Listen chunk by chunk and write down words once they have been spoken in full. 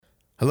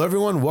Hello,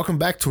 everyone. Welcome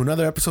back to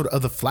another episode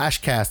of the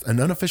Flashcast, an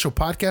unofficial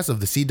podcast of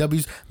the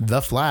CW's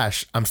The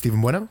Flash. I'm Steven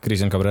Bueno.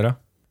 Cristian Cabrera.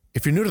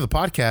 If you're new to the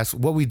podcast,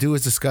 what we do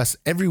is discuss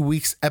every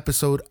week's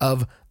episode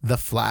of The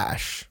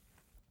Flash.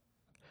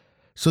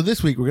 So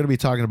this week, we're going to be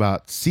talking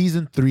about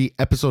Season 3,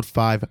 Episode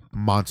 5,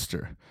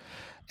 Monster.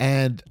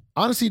 And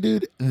honestly,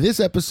 dude, this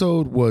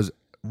episode was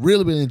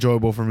really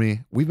enjoyable for me.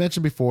 We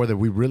mentioned before that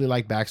we really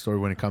like backstory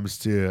when it comes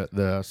to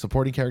the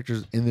supporting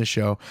characters in this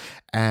show,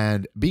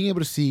 and being able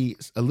to see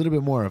a little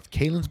bit more of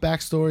Caitlin's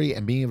backstory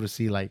and being able to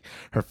see like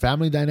her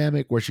family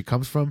dynamic, where she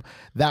comes from,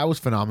 that was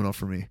phenomenal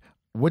for me.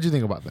 What do you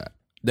think about that?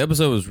 The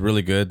episode was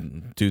really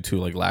good due to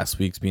like last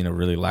week's being a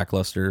really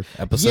lackluster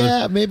episode.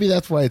 Yeah, maybe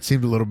that's why it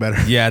seemed a little better.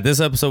 Yeah,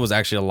 this episode was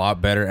actually a lot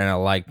better, and I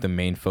like the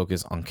main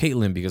focus on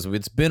Caitlin because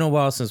it's been a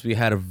while since we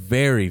had a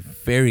very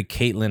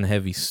Caitlin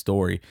heavy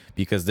story.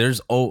 Because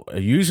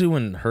usually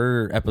when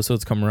her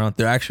episodes come around,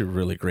 they're actually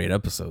really great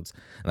episodes.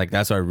 Like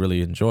that's what I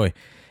really enjoy.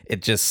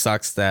 It just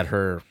sucks that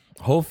her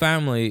whole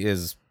family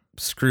is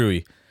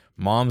screwy.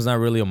 Mom's not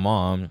really a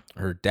mom.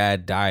 Her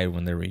dad died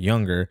when they were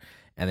younger.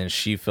 And then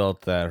she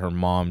felt that her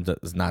mom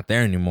is not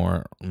there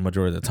anymore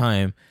majority of the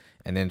time.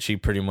 And then she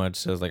pretty much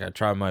says, like, I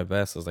tried my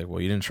best. I was like,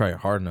 well, you didn't try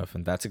hard enough.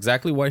 And that's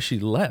exactly why she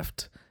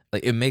left.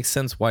 Like, it makes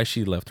sense why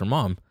she left her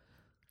mom.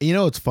 You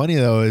know what's funny,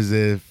 though, is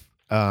if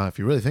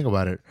you really think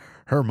about it,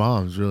 her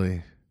mom's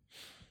really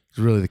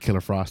the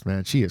Killer Frost,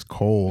 man. She is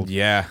cold.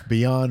 Yeah.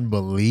 Beyond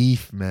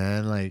belief,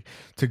 man. Like,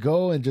 to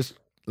go and just,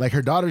 like,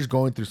 her daughter's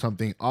going through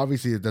something,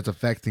 obviously, that's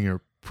affecting her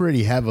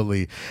pretty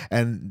heavily,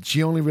 and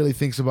she only really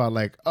thinks about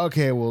like,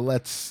 okay, well,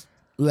 let's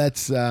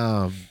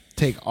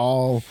take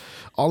all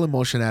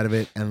emotion out of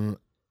it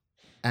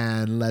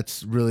and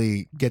let's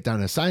really get down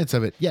to the science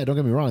of it. Yeah, don't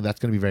get me wrong,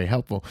 that's going to be very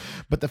helpful,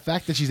 but the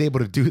fact that she's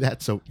able to do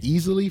that so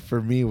easily for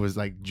me was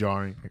like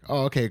jarring. Like,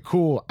 oh, okay,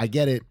 cool, I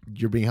get it,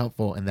 you're being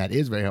helpful, and that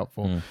is very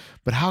helpful.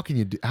 But how can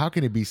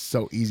it be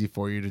so easy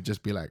for you to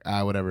just be like,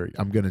 whatever,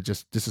 I'm gonna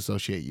just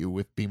disassociate you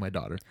with being my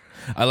daughter?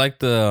 I like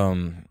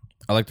the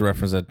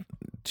reference that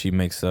she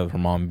makes of her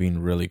mom being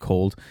really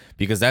cold,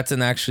 because that's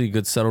an actually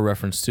good subtle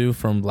reference too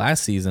from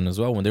last season as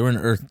well, when they were in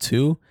Earth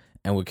 2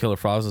 and what Killer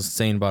Frost was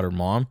saying about her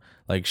mom.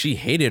 Like, she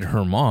hated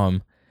her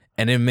mom,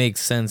 and it makes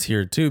sense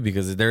here too,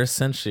 because they're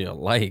essentially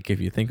alike if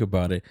you think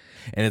about it.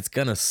 And it's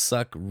gonna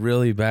suck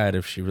really bad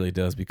if she really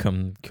does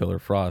become Killer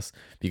Frost,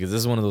 because this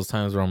is one of those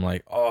times where I'm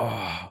like,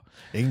 oh,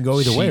 it can go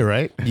either way,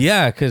 right?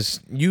 Yeah, because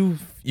you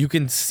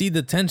can see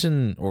the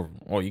tension, or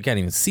you can't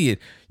even see it.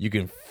 You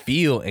can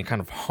feel and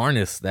kind of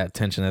harness that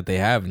tension that they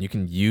have, and you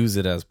can use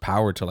it as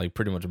power to like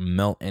pretty much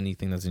melt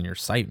anything that's in your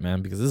sight,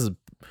 man. Because this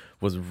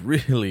was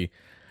really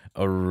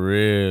a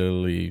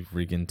really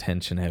freaking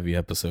tension heavy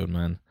episode,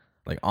 man.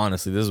 Like,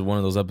 honestly, this is one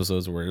of those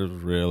episodes where it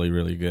was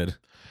really good.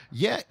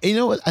 Yeah, you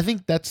know what? I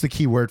think that's the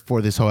key word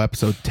for this whole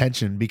episode,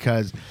 tension,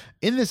 because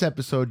in this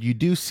episode, you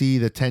do see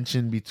the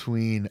tension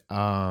between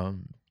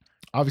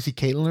obviously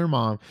Caitlin and her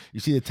mom. You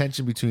see the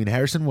tension between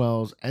Harrison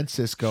Wells and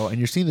Cisco, and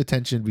you're seeing the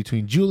tension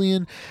between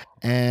Julian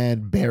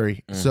and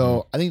Barry. Mm-hmm.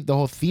 So I think the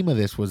whole theme of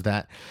this was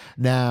that.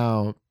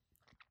 Now,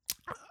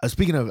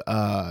 speaking of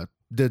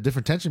the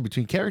different tension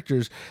between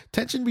characters,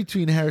 tension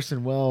between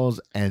Harrison Wells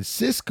and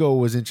Cisco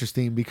was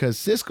interesting, because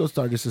Cisco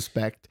started to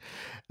suspect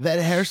that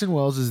Harrison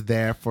Wells is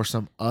there for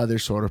some other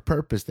sort of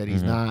purpose, that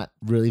he's not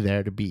really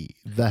there to be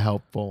the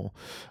helpful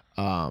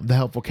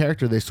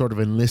character they sort of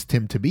enlist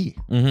him to be.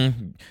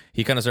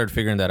 He kind of started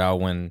figuring that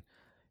out when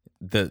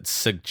the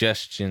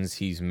suggestions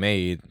he's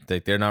made,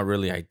 that they're not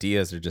really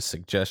ideas, they're just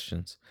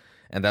suggestions.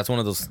 And that's one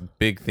of those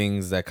big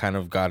things that kind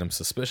of got him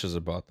suspicious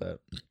about that.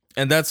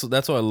 And that's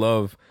what I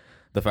love,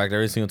 the fact that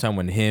every single time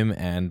when him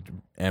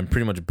and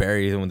pretty much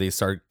Barry, when they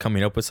start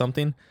coming up with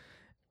something,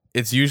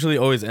 it's usually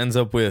always ends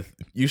up with,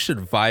 you should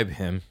vibe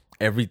him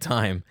every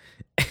time.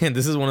 And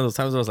this is one of those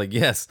times where I was like,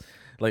 yes,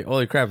 like,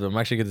 holy crap, I'm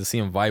actually going to see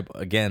him vibe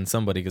again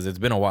somebody, because it's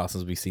been a while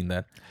since we've seen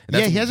that.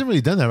 Yeah, he hasn't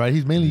really done that, right?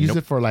 He's mainly used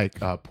it for like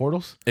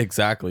portals.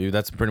 Exactly.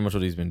 That's pretty much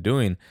what he's been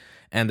doing.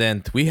 And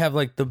then we have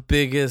like the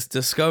biggest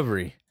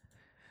discovery.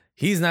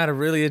 He's not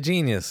really a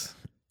genius.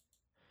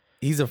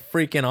 He's a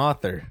freaking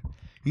author.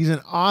 He's an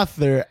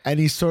author, and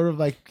he's sort of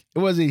like,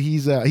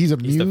 he's a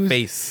muse. He's the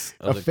face.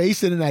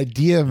 Face and an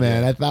idea,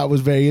 man. Yeah. I thought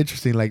was very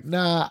interesting. Like,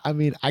 I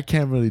mean, I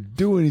can't really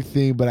do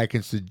anything, but I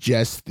can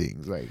suggest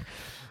things. Like,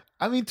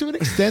 I mean, to an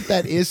extent,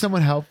 that is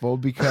somewhat helpful,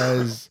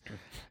 because,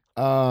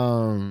 like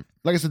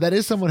I said, that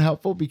is somewhat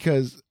helpful,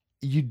 because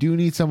you do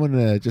need someone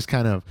to just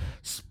kind of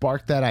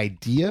spark that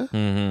idea.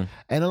 And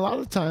a lot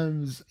of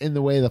times in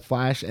the way the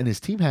Flash and his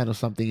team handle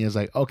something is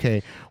like,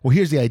 okay, well,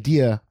 here's the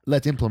idea,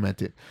 let's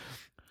implement it.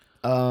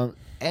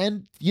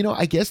 And, you know,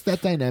 I guess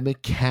that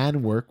dynamic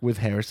can work with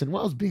Harrison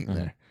Wells being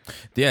there.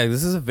 Yeah,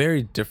 this is a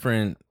very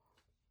different,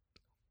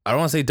 I don't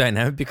want to say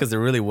dynamic, because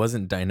there really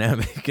wasn't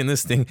dynamic in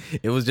this thing.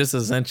 It was just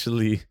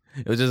essentially,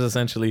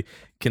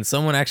 can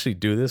someone actually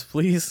do this,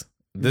 please?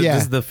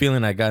 This is the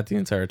feeling I got the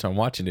entire time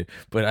watching it.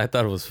 But I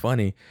thought it was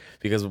funny,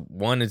 because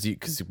one is,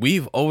 because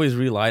we've always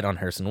relied on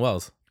Harrison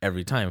Wells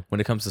every time.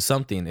 When it comes to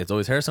something, it's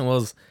always Harrison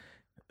Wells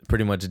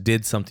pretty much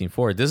did something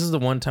for it. This is the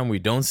one time we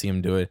don't see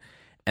him do it.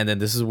 And then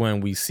this is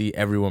when we see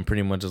everyone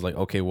pretty much is like,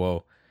 okay,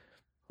 well,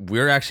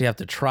 we're actually have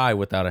to try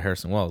without a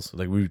Harrison Wells.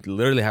 Like, we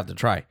literally have to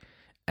try.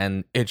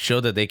 And it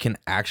showed that they can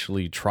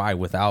actually try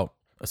without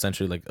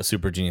essentially like a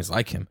super genius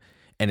like him.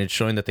 And it's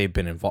showing that they've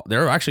been involved.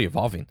 They're actually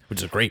evolving,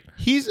 which is great.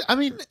 I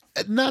mean,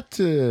 not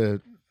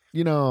to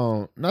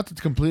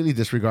completely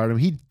disregard him.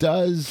 He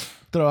does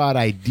throw out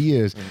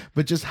ideas,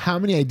 but just how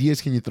many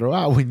ideas can you throw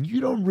out when you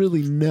don't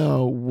really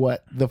know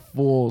what the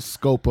full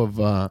scope of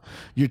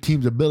your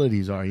team's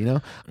abilities are?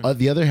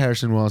 The other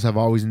Harrison Wells have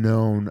always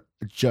known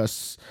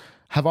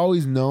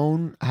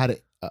how to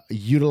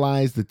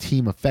utilize the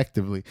team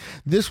effectively.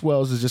 This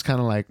Wells is just kind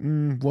of like,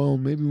 well,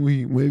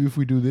 maybe if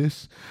we do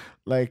this,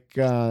 like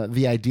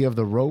the idea of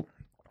the rope.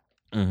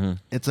 Mm-hmm.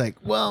 It's like,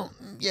 well,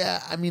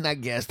 yeah, I mean, I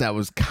guess that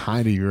was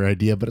kind of your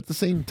idea, but at the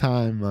same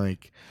time,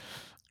 like,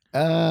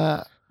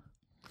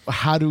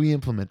 how do we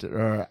implement it,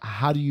 or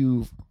how do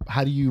you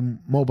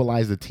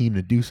mobilize the team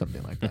to do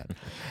something like that?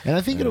 And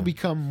I think it'll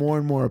become more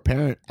and more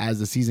apparent as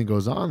the season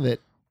goes on that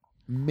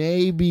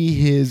maybe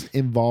his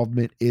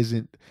involvement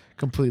isn't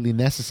completely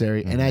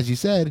necessary. And as you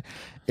said,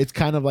 it's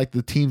kind of like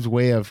the team's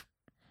way of,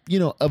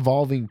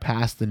 evolving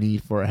past the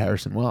need for a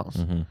Harrison Wells.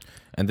 Mm-hmm.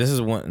 And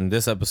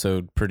this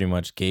episode pretty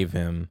much gave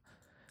him,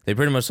 they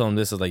pretty much told him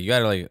this is like, you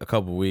got like a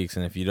couple weeks,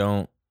 and if you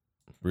don't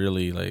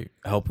really like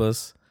help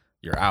us,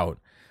 you're out.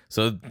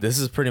 So this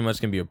is pretty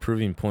much gonna be a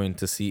proving point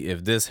to see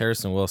if this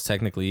Harrison Wells,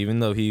 technically,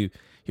 even though he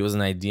was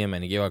an idea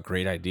man, he gave out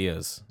great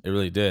ideas. It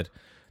really did.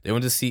 They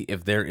want to see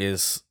if there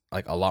is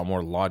like a lot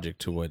more logic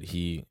to what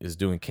he is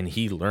doing. Can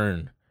he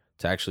learn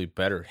to actually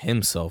better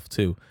himself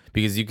too?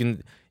 Because you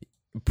can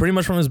pretty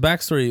much from his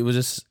backstory, it was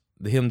just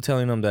him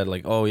telling them that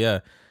like, oh yeah,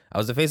 I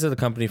was the face of the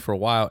company for a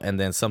while, and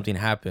then something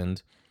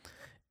happened,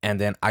 and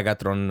then I got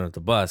thrown under the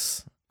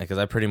bus because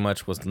I pretty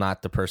much was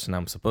not the person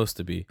I'm supposed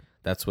to be.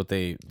 That's what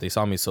they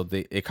saw me, so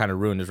it kind of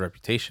ruined his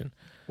reputation.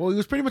 Well, he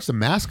was pretty much the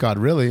mascot,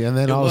 really, and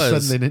then all of a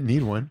sudden they didn't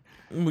need one.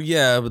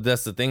 Yeah, but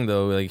that's the thing,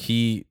 though. Like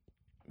he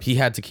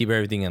had to keep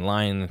everything in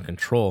line and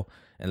control,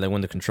 and then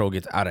when the control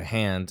gets out of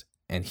hand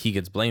and he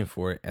gets blamed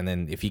for it, and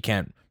then if he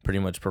can't pretty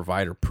much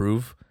provide or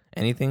prove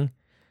anything,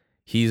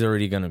 he's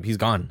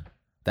gone.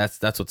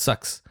 That's what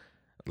sucks.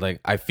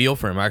 Like, I feel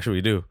for him, I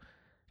actually do,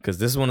 because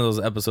this is one of those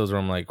episodes where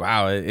I'm like,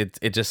 wow,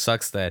 it just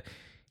sucks that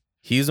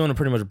he's the one who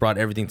pretty much brought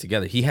everything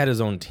together. He had his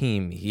own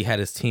team. He had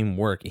his team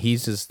work.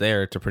 He's just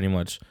there to pretty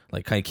much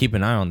like kind of keep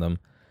an eye on them.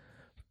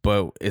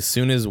 But as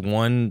soon as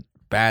one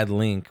bad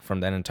link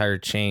from that entire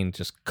chain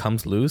just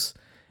comes loose,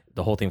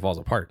 the whole thing falls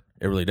apart.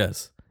 It really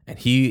does. And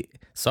he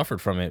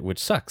suffered from it, which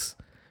sucks.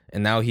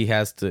 And now he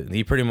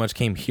pretty much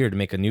came here to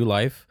make a new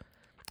life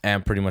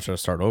and pretty much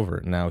start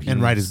over. Now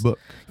and write his book.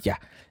 Yeah.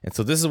 And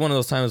so this is one of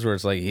those times where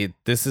it's like,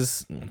 this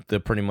is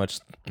pretty much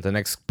the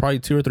next probably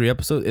 2 or 3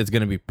 episodes. It's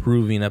going to be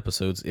proving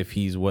episodes if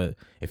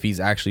he's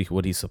actually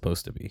what he's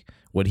supposed to be,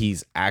 what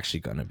he's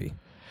actually going to be.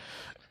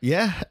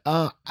 Yeah.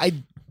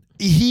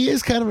 He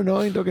is kind of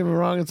annoying. Don't get me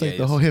wrong. It's like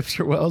the whole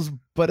hipster Wells,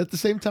 but at the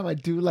same time, I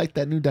do like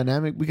that new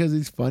dynamic because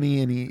he's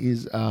funny and he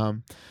is,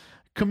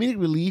 comedic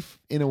relief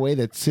in a way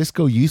that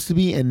Cisco used to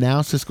be, and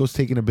now Cisco's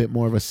taking a bit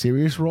more of a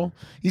serious role.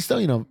 He's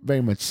still,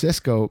 very much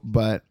Cisco,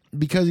 but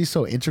because he's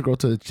so integral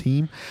to the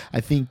team,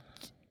 I think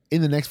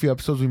in the next few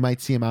episodes we might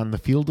see him out in the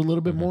field a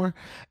little bit more,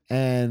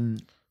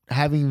 and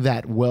having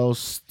that Wells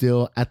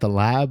still at the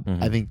lab,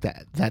 I think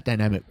that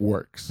dynamic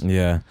works.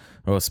 Yeah.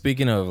 Well,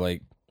 speaking of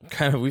like,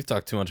 kind of, we've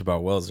talked too much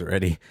about Wells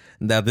already.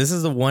 Now, this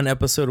is the one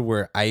episode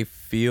where I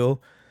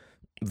feel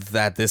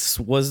that this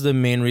was the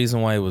main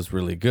reason why it was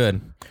really good.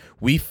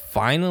 We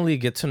finally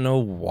get to know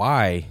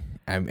why,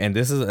 and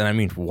I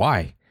mean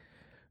why.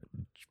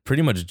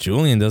 Pretty much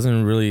Julian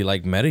doesn't really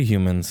like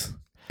metahumans.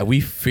 We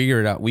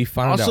figured out, we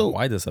found out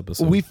why this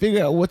episode. We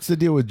figured out what's the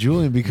deal with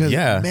Julian because,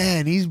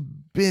 man, he's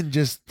been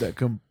just a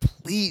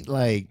complete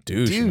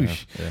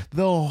douche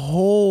the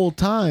whole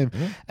time.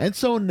 Mm-hmm. And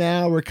so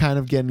now we're kind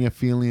of getting a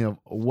feeling of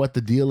what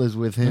the deal is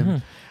with him. Mm-hmm.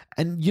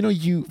 And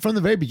you from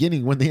the very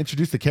beginning when they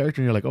introduced the character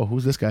and you're like, oh,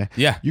 who's this guy?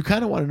 Yeah. You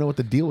kind of want to know what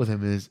the deal with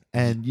him is.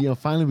 And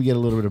finally we get a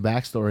little bit of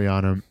backstory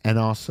on him. And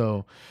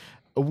also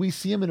we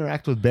see him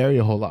interact with Barry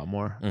a whole lot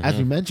more. Mm-hmm. As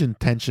we mentioned,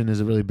 tension is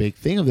a really big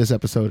thing of this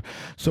episode.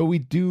 So we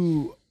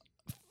do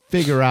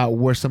figure out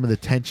where some of the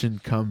tension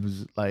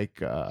comes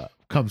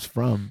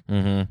from.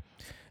 Mm-hmm.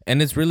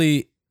 And it's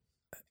really,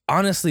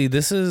 honestly,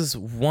 this is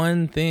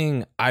one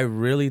thing I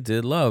really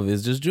did love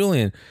is just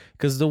Julian.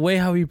 Because the way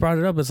how he brought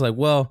it up, it's like,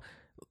 well,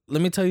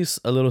 let me tell you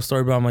a little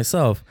story about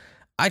myself.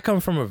 I come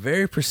from a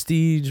very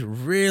prestige,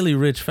 really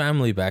rich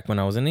family back when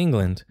I was in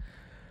England.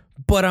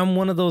 But I'm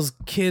one of those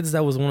kids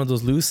that was one of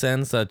those loose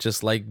ends that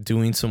just like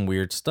doing some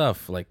weird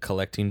stuff, like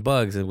collecting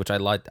bugs, which I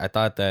liked. I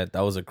thought that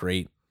was a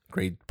great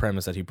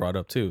premise that he brought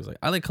up too. It's like,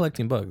 I like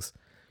collecting bugs,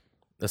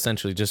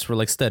 essentially just for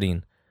like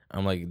studying.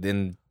 I'm like,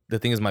 then the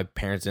thing is my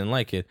parents didn't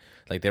like it.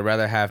 Like, they'd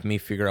rather have me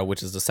figure out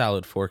which is the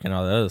salad fork and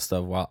all that other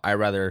stuff, while I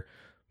rather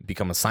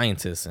become a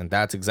scientist. And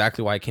that's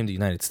exactly why I came to the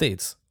United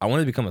States. I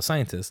wanted to become a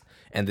scientist,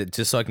 and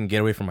just so I can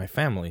get away from my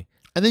family.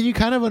 And then you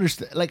kind of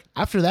understand, like,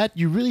 after that,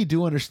 you really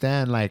do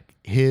understand, like,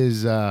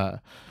 his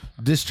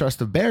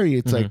distrust of Barry.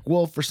 It's like,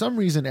 well, for some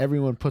reason,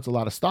 everyone puts a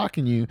lot of stock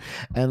in you.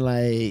 And,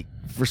 like,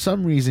 for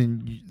some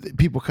reason,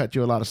 people cut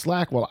you a lot of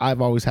slack. Well,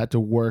 I've always had to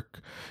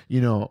work,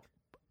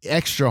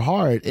 extra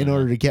hard in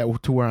order to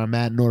get to where I'm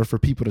at, in order for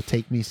people to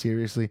take me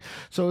seriously.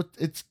 So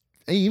it's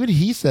even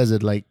he says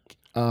it, like,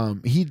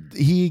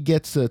 he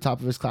gets to the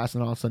top of his class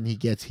and all of a sudden he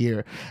gets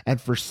here.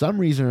 And for some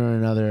reason or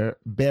another,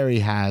 Barry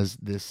has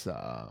this,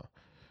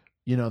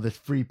 this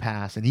free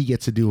pass, and he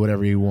gets to do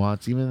whatever he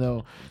wants, even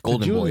though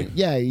Golden Julian, boy.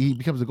 yeah, he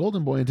becomes a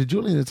golden boy. And to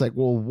Julian, it's like,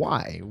 well,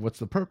 why? What's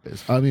the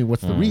purpose? I mean,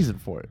 what's the reason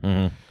for it?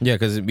 Yeah,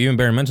 because even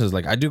Barry mentions,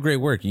 like, I do great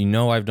work.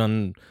 I've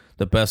done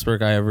the best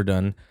work I ever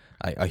done.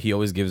 He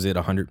always gives it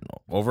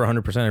over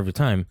 100% every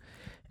time.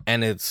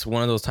 And it's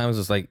one of those times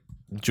it's like,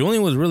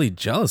 Julian was really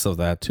jealous of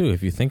that too,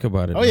 if you think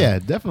about it. Oh, yeah,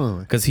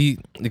 definitely.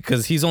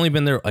 Because he's only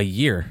been there a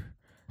year.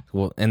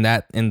 Well, in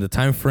the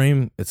time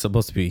frame, it's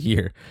supposed to be a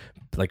year.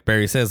 Like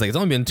Barry says, like, it's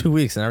only been 2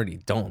 weeks and I already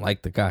don't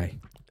like the guy.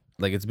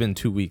 Like, it's been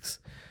 2 weeks.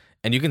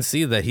 And you can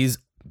see that he's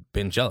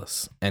been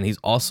jealous. And he's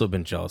also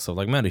been jealous of,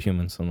 like,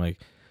 metahumans. I'm like,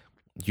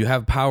 you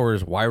have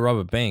powers, why rob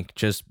a bank?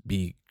 Just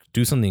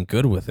do something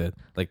good with it.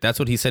 Like, that's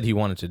what he said he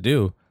wanted to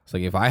do. It's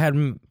like, if I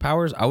had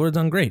powers, I would have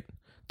done great.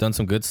 Done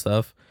some good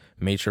stuff.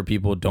 Made sure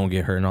people don't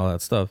get hurt and all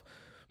that stuff.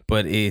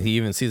 But he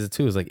even sees it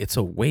too. It's like, it's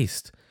a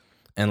waste.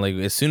 And, like,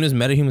 as soon as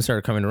metahumans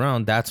started coming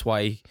around, that's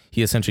why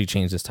he essentially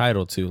changed his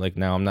title to, like,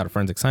 now I'm not a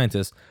forensic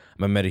scientist.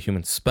 I'm a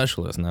metahuman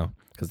specialist now.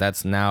 Because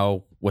that's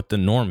now what the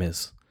norm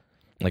is.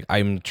 Like,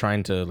 I'm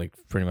trying to, like,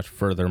 pretty much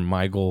further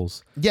my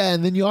goals. Yeah,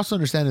 and then you also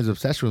understand his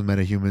obsession with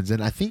metahumans,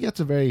 and I think that's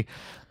a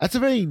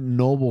very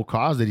noble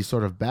cause that he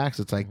sort of backs.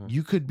 It's like,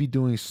 you could be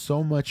doing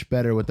so much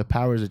better with the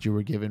powers that you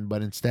were given,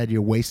 but instead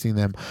you're wasting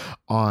them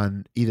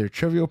on either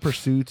trivial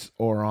pursuits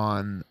or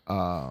on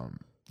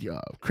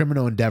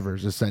criminal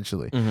endeavors,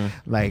 essentially.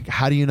 Like,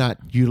 how do you not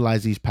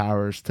utilize these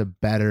powers to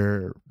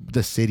better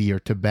the city or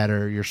to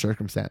better your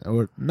circumstance,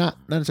 or not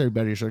necessarily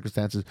better your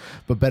circumstances,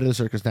 but better the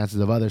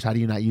circumstances of others? How do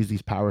you not use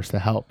these powers to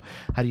help?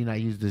 How do you not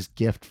use this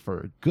gift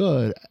for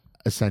good,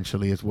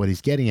 essentially, is what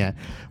he's getting at,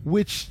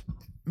 which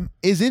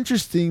is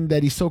interesting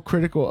that he's so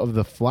critical of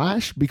the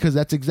Flash, because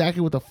that's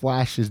exactly what the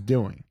Flash is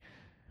doing.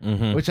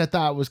 Which I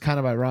thought was kind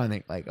of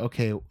ironic. Like,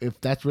 okay, if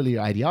that's really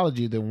your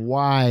ideology, then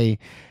why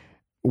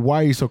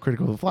are you so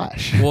critical of the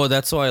Flash? Well,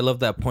 that's why I love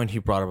that point he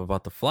brought up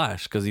about the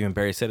Flash, because even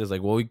Barry said, is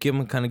like, well,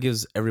 kind of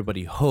gives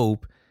everybody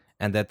hope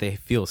and that they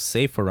feel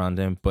safe around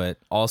him. But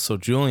also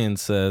Julian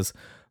says,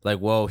 like,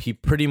 well, he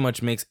pretty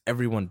much makes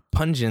everyone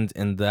pungent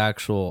in the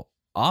actual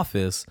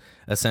office,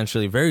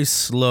 essentially very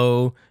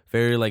slow,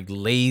 very, like,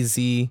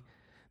 lazy.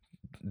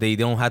 They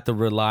don't have to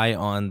rely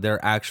on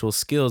their actual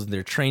skills and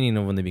their training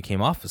of when they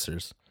became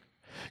officers.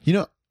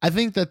 I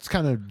think that's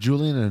kind of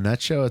Julian in a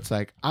nutshell. It's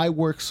like, I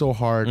work so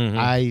hard.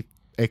 I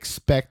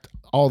expect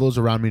all those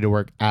around me to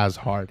work as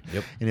hard.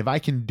 And if I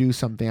can do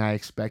something, I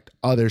expect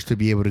others to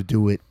be able to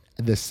do it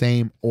the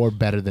same or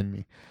better than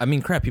me. I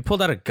mean, crap, he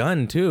pulled out a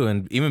gun too,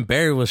 and even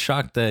Barry was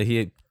shocked that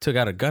he took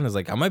out a gun. It's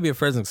like, I might be a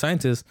forensic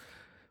scientist,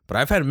 but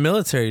I've had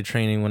military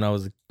training when I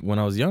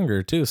was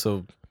younger too.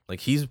 So,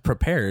 like, he's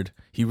prepared.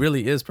 He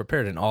really is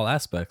prepared in all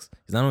aspects.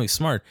 He's not only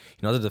smart,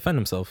 he knows how to defend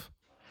himself.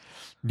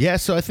 Yeah,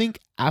 so I think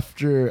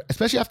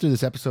especially after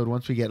this episode,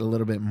 once we get a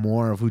little bit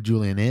more of who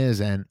Julian is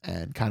and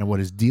kind of what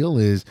his deal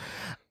is,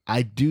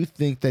 I do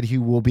think that he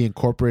will be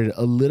incorporated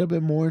a little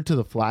bit more into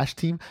the Flash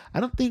team. I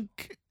don't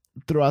think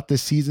throughout the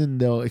season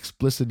they'll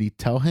explicitly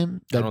tell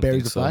him that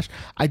Barry's the Flash.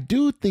 I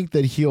do think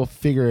that he'll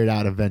figure it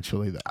out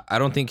eventually, though. I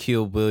don't think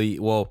he'll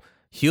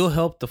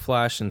help the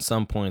Flash in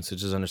some points,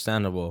 which is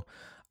understandable.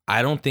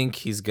 I don't think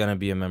he's gonna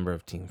be a member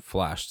of Team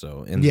Flash,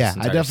 though. I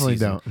definitely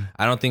don't.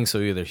 I don't think so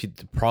either.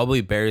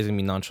 Barry's gonna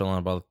be nonchalant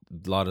about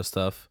a lot of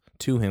stuff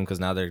to him, because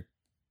now they're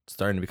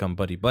starting to become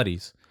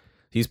buddies.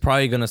 He's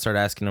probably gonna start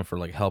asking him for,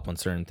 like, help on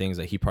certain things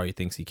that he probably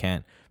thinks he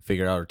can't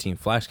figure out or Team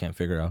Flash can't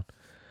figure out.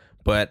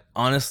 But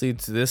honestly,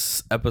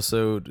 this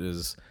episode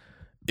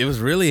it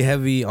was really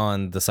heavy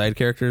on the side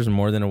characters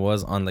more than it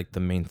was on, like, the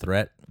main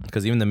threat.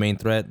 Because even the main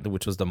threat,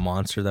 which was the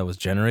monster that was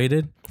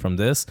generated from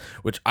this,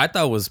 which I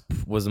thought was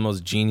the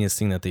most genius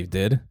thing that they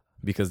did.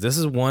 Because this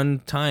is one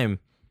time,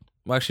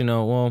 well, actually,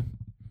 no, well,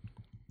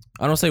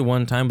 I don't say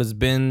one time, but it's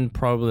been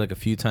probably, like, a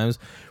few times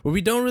where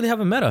we don't really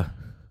have a meta.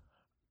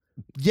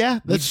 Yeah,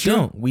 that's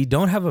true. We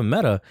don't have a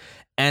meta.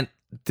 And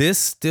this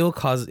still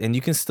causes, and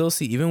you can still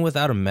see, even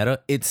without a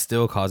meta, it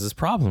still causes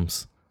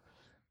problems.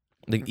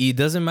 Like, it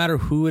doesn't matter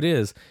who it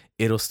is,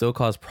 it'll still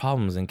cause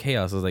problems and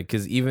chaos. It's like,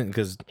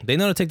 because they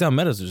know how to take down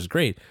metas, which is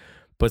great.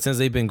 But since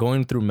they've been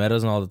going through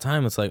metas and all the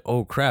time, it's like,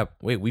 oh crap,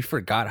 wait, we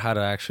forgot how to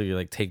actually,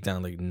 like, take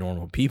down, like,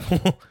 normal people.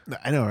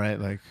 I know, right?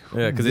 Like,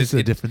 yeah, because it's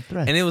a different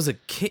threat. And it was a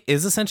kid,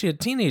 is essentially a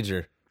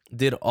teenager,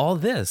 did all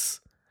this.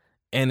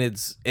 And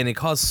it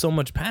caused so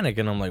much panic.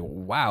 And I'm like,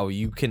 wow,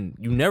 you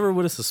never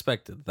would have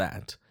suspected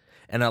that.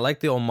 And I like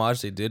the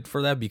homage they did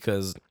for that,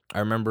 because I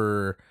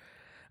remember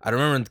I don't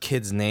remember the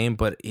kid's name,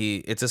 but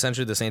it's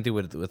essentially the same thing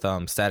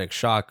with Static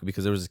Shock,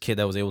 because there was a kid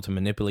that was able to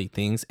manipulate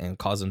things and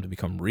cause them to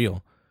become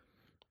real.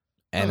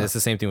 And it's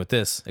the same thing with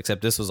this,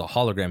 except this was a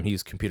hologram. He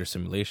used computer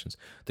simulations.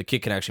 The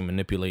kid can actually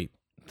manipulate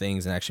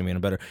things and actually made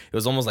him better. It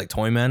was almost like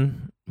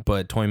Toyman,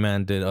 but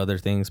Toyman did other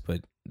things.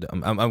 But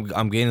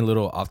I'm getting a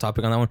little off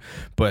topic on that one.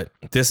 But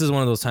this is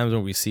one of those times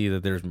where we see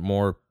that there's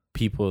more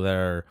people that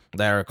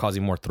are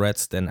causing more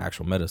threats than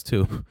actual metas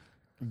too.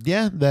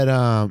 Yeah,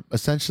 that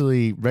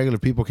essentially regular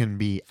people can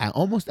be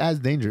almost as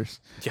dangerous.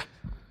 Yeah.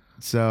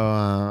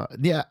 So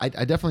yeah, I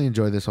definitely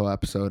enjoyed this whole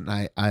episode, and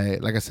I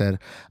like I said,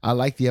 I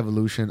like the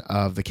evolution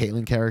of the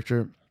Caitlyn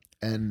character,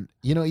 and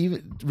you know,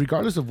 even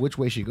regardless of which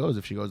way she goes,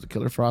 if she goes the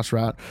Killer Frost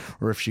route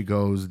or if she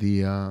goes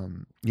the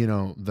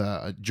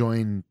the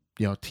join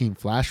Team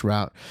Flash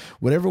route,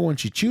 whatever one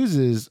she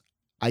chooses,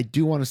 I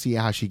do want to see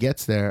how she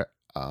gets there,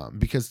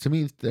 because to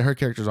me her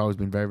character has always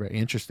been very, very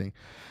interesting.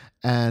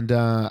 And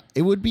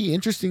it would be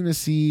interesting to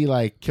see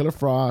like Killer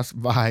Frost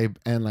vibe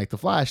and like the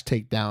Flash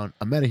take down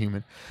a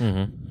metahuman.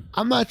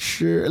 I'm not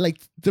sure. Like,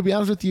 to be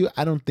honest with you,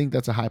 I don't think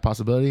that's a high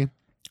possibility.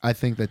 I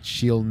think that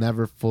she'll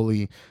never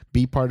fully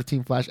be part of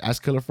Team Flash as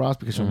Killer Frost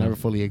because she'll never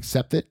fully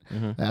accept it.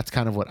 That's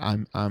kind of what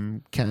I'm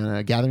kind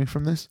of gathering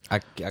from this. I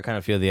kind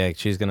of feel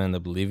she's gonna end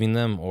up leaving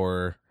them,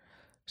 or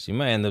she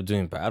might end up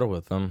doing battle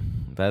with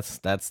them. That's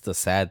the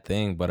sad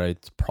thing, but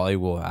it probably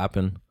will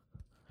happen.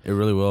 It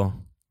really will.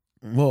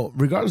 Well,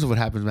 regardless of what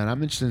happens, man,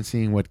 I'm interested in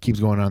seeing what keeps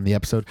going on in the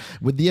episode.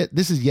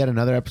 This is yet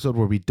another episode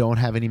where we don't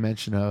have any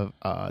mention of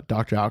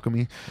Dr.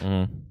 Alchemy.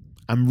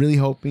 I'm really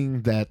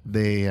hoping that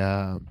they...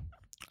 I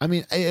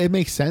mean, it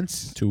makes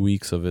sense. 2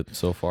 weeks of it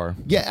so far.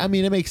 Yeah, I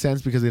mean, it makes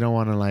sense because they don't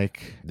want to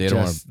They don't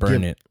want to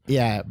burn it.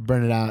 Yeah,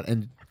 burn it out,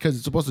 and because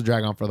it's supposed to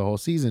drag on for the whole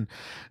season.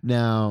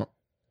 Now,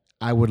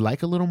 I would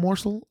like a little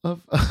morsel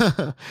of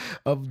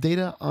of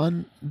data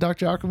on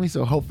Dr. Alchemy,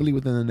 so hopefully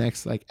within the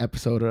next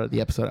episode or the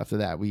episode after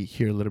that, we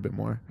hear a little bit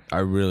more. I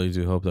really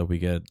do hope that we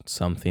get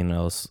something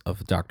else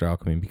of Dr.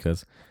 Alchemy,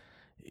 because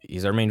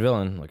he's our main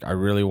villain. I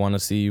really want to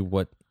see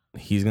what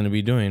he's going to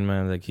be doing,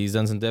 man. He's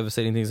done some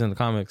devastating things in the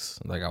comics.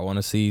 I want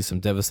to see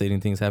some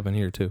devastating things happen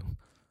here too.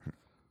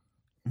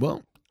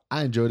 Well,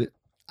 I enjoyed it.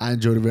 I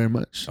enjoyed it very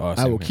much. Oh,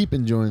 I will keep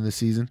enjoying this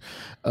season,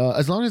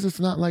 as long as it's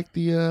not like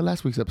the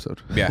last week's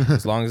episode. Yeah,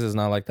 as long as it's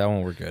not like that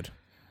one, we're good.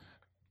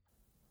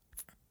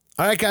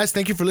 All right, guys,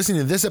 thank you for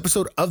listening to this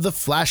episode of the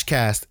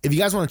Flashcast. If you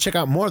guys want to check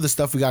out more of the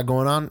stuff we got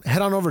going on,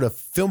 head on over to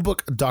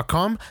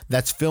filmbook.com.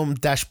 That's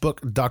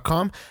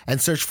film-book.com, and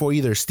search for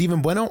either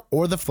Stephen Bueno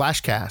or the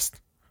Flashcast.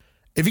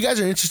 If you guys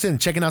are interested in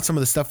checking out some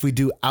of the stuff we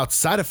do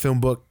outside of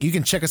Filmbook, you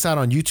can check us out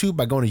on YouTube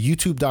by going to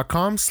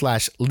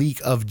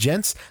youtube.com/League of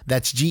Gents.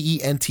 That's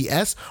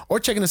GENTS. Or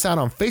checking us out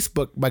on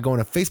Facebook by going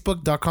to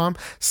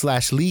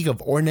facebook.com/League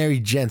of Ordinary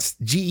Gents.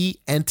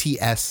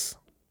 GENTS.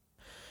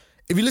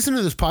 If you listen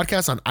to this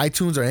podcast on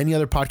iTunes or any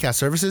other podcast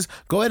services,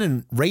 go ahead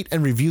and rate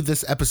and review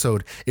this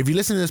episode. If you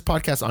listen to this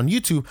podcast on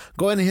YouTube,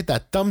 go ahead and hit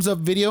that thumbs up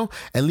video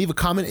and leave a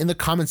comment in the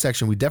comment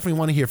section. We definitely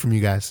want to hear from you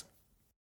guys.